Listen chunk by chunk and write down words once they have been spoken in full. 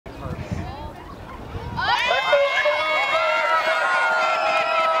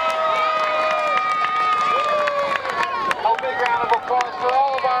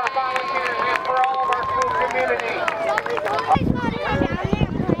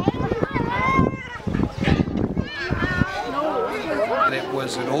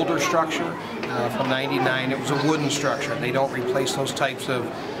was an older structure from '99. It was a wooden structure. They don't replace those types of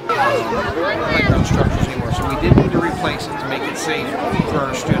playground structures anymore. So we did need to replace it to make it safe for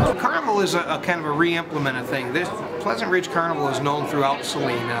our students. Carnival is a kind of a re-implemented thing. This Pleasant Ridge Carnival is known throughout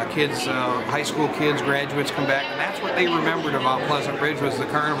Saline. Kids, high school kids, graduates come back, and that's what they remembered about Pleasant Ridge was the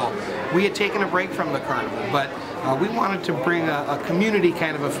carnival. We had taken a break from the carnival, but we wanted to bring a community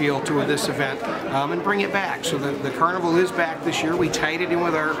kind of a feel to this event and bring it back. So the carnival is back this year. We tied it in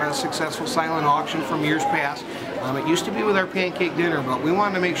with our successful silent auction from years past. It used to be with our pancake dinner, but we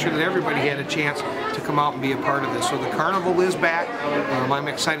wanted to make sure that everybody had a chance to come out and be a part of this. So the carnival is back. I'm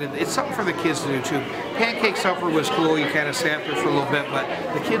excited. It's something for the kids to do too. Pancake supper was cool. You kind of sat there for a little bit, but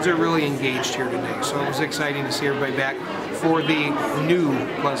the kids are really engaged here today. So it was exciting to see everybody back for the new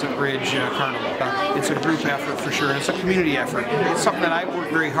Pleasant Ridge Carnival. It's a group effort for sure, and it's a community effort. It's something that I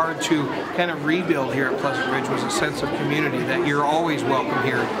worked very hard to kind of rebuild here at Pleasant Ridge, was a sense of community, that you're always welcome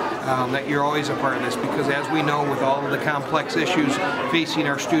here, that you're always a part of this, because as we know, with all of the complex issues facing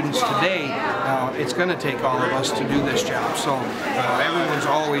our students today, it's going to take all of us to do this job. So everyone's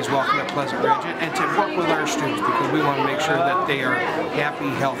always welcome at Pleasant Ridge, and to work with our students, because we want to make sure that they are happy,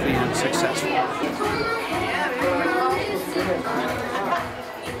 healthy, and successful.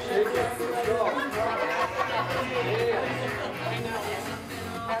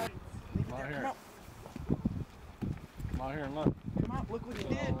 Come out here and look.